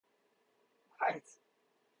Alright.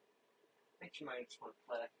 I think you might just want to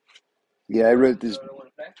play. Yeah, I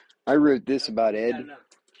wrote this about Ed.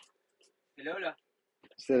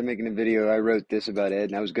 Instead of making a video, I wrote this about Ed,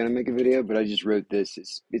 and I was gonna make a video, but I just wrote this.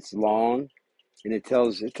 It's long, and it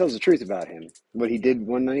tells the truth about him, what he did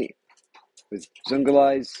one night with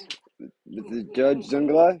Zungalai's, with the judge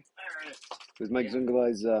Zungalai, with Mike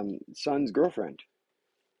Zungalai's son's girlfriend.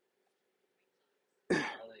 How she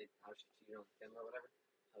cheated on Kim or whatever?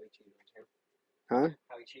 How he cheated on Kim? Huh?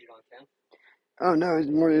 How he cheated on Kim? Oh no,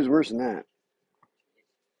 it was worse than that.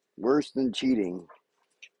 Worse than cheating.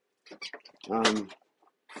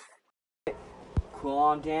 Cool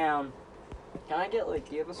on down. Can I get, like,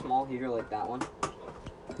 do you have a small heater like that one?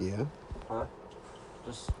 Yeah. Huh?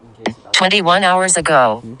 Just in case. 21 hours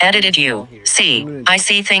ago. Edited you. See, I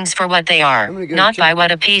see things for what they are, not by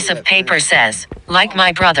what a piece of paper says. Like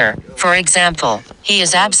my brother, for example. He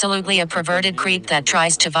is absolutely a perverted creep that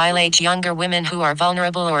tries to violate younger women who are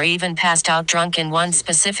vulnerable or even passed out drunk in one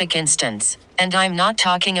specific instance. And I'm not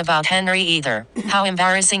talking about Henry either. How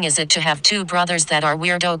embarrassing is it to have two brothers that are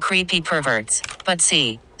weirdo creepy perverts? But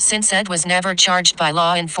see, since Ed was never charged by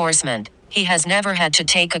law enforcement, he has never had to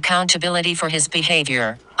take accountability for his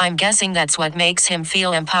behavior. I'm guessing that's what makes him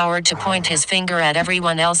feel empowered to point his finger at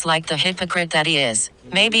everyone else like the hypocrite that he is.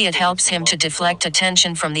 Maybe it helps him to deflect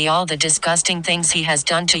attention from all the disgusting things he has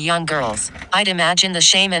done to young girls. I'd imagine the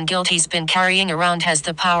shame and guilt he's been carrying around has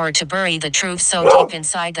the power to bury the truth so deep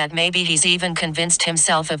inside that maybe he's even convinced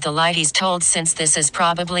himself of the lie he's told, since this is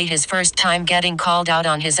probably his first time getting called out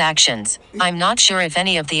on his actions. I'm not sure if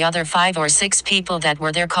any of the other 5 or 6 people that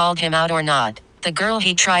were there called him out or not. The girl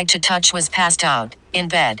he tried to touch was passed out, in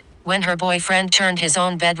bed, when her boyfriend turned his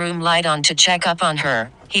own bedroom light on to check up on her.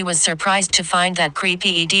 He was surprised to find that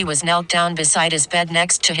creepy ED was knelt down beside his bed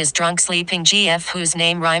next to his drunk sleeping GF, whose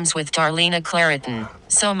name rhymes with Darlena Clariton.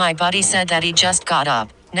 So my buddy said that he just got up,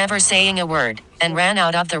 never saying a word, and ran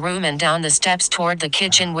out of the room and down the steps toward the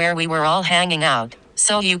kitchen where we were all hanging out.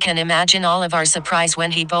 So you can imagine all of our surprise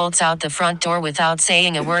when he bolts out the front door without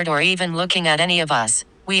saying a word or even looking at any of us.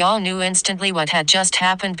 We all knew instantly what had just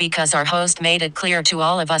happened because our host made it clear to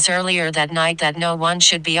all of us earlier that night that no one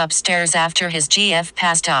should be upstairs after his GF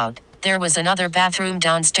passed out. There was another bathroom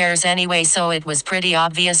downstairs anyway, so it was pretty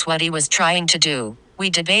obvious what he was trying to do. We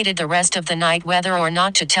debated the rest of the night whether or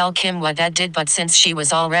not to tell Kim what Ed did, but since she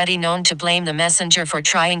was already known to blame the messenger for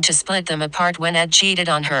trying to split them apart when Ed cheated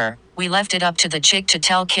on her, we left it up to the chick to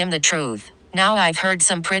tell Kim the truth. Now I've heard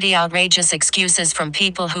some pretty outrageous excuses from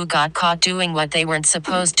people who got caught doing what they weren't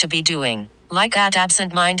supposed to be doing. Like that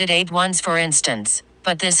absent-minded Abe ones, for instance.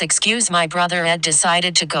 But this excuse my brother Ed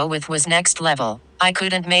decided to go with was next level. I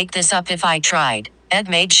couldn't make this up if I tried. Ed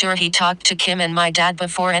made sure he talked to Kim and my dad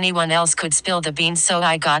before anyone else could spill the beans, so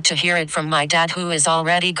I got to hear it from my dad, who is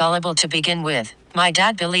already gullible to begin with. My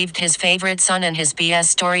dad believed his favorite son and his BS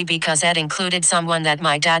story because Ed included someone that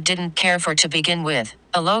my dad didn't care for to begin with.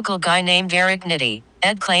 A local guy named Eric Nitty.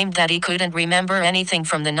 Ed claimed that he couldn't remember anything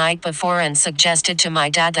from the night before and suggested to my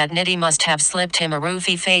dad that Nitty must have slipped him a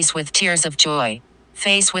roofie face with tears of joy.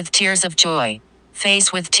 Face with tears of joy.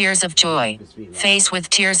 Face with tears of joy. Face with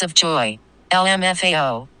tears of joy.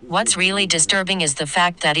 LMFAO. What's really disturbing is the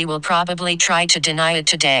fact that he will probably try to deny it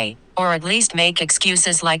today, or at least make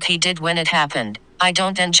excuses like he did when it happened. I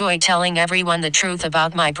don't enjoy telling everyone the truth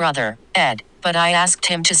about my brother, Ed, but I asked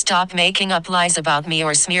him to stop making up lies about me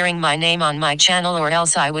or smearing my name on my channel, or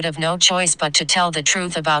else I would have no choice but to tell the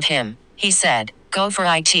truth about him. He said, "Go for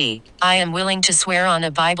it. I am willing to swear on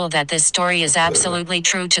a Bible that this story is absolutely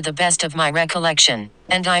true to the best of my recollection.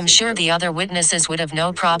 And I'm sure the other witnesses would have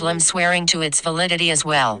no problem swearing to its validity as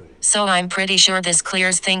well. So I'm pretty sure this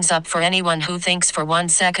clears things up for anyone who thinks for one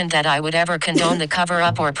second that I would ever condone the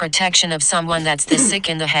cover-up or protection of someone that's this sick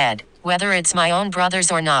in the head, whether it's my own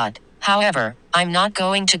brothers or not. However, I'm not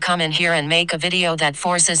going to come in here and make a video that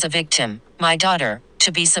forces a victim, my daughter,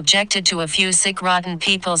 to be subjected to a few sick rotten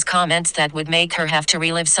people's comments that would make her have to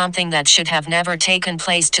relive something that should have never taken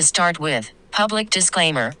place to start with. Public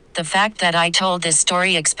disclaimer, the fact that I told this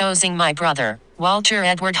story exposing my brother, Walter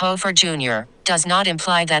Edward Hofer Jr., does not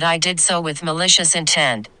imply that I did so with malicious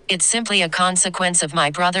intent. It's simply a consequence of my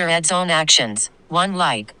brother Ed's own actions. One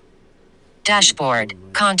like. Dashboard,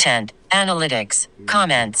 content, analytics,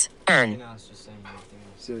 comments, earn.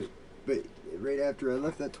 So, but right after I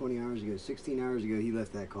left that 20 hours ago, 16 hours ago, he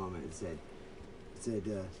left that comment and said,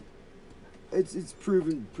 it's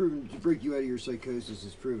proven to break you out of your psychosis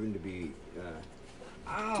is proven to be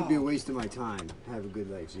a waste of my time. Have a good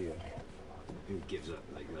life, see ya. And he gives up,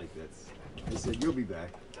 like that's. I said, you'll be back.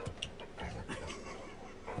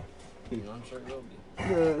 I'm sure he'll be.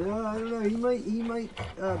 No, I don't know. He might.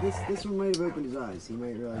 This one might have opened his eyes. He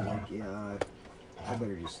might realize, like, yeah, I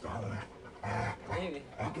better just stop. Maybe.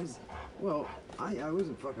 Because, well, I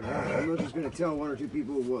wasn't fucking around. I'm not just gonna tell one or two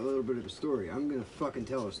people a little bit of a story. I'm gonna fucking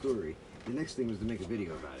tell a story. The next thing was to make a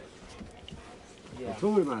video about it. I Yeah.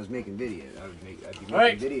 told him I was making videos. I'd be making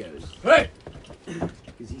Hey! videos. Hey!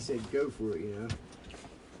 Because he said, go for it, you know.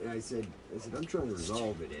 And I said, I'm trying to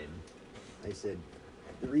resolve it, Ed. I said,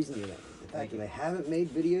 the reason that the fact that I haven't made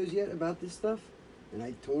videos yet about this stuff, and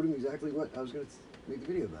I told him exactly what I was going to make the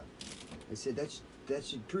video about. I said, that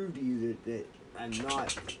should prove to you that I'm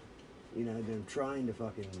not, you know, that I'm trying to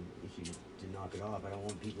fucking, to knock it off. I don't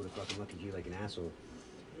want people to fucking look at you like an asshole.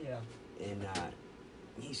 Yeah. And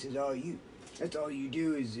he says, that's all you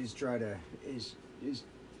do is try to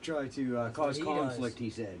cause conflict. He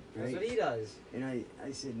said, right? That's what he does. And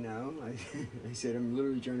I said no. I said I'm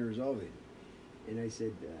literally trying to resolve it. And I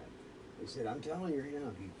said I'm telling you right now,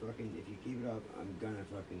 if you keep it up, I'm gonna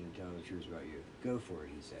fucking tell the truth about you. Go for it.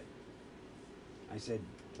 He said. I said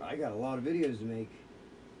I got a lot of videos to make.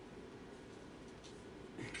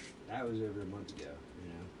 That was over a month ago, you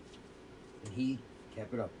know. And he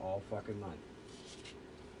kept it up all fucking month.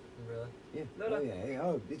 Really? Yeah. No. Oh yeah.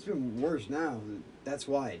 Oh, it's been worse now. That's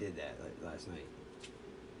why I did that last night.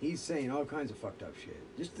 He's saying all kinds of fucked up shit.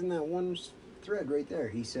 Just in that one thread right there,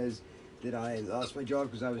 he says that I lost my job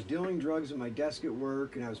because I was dealing drugs at my desk at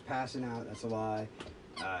work and I was passing out. That's a lie.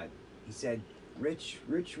 He said Rich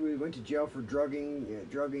went to jail for drugging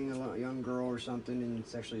a young girl or something and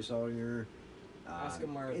sexually assaulting her. Ask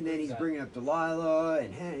him where And then he's that- bringing up Delilah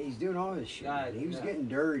and he's doing all this shit. God, Man. He was yeah. getting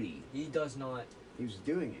dirty. He does not. He was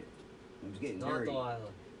doing it. He was getting Not dirty. Delilah.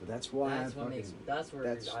 But that's why That's I what fucking, makes. That's where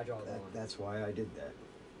I draw the line. that's why I did that.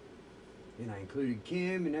 And I included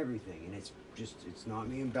Kim and everything. And it's not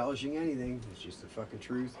me embellishing anything. It's just the fucking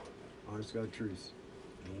truth. Honest to God truth.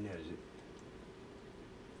 And he knows it.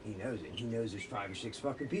 He knows it. He knows there's 5 or 6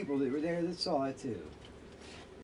 fucking people that were there that saw it too.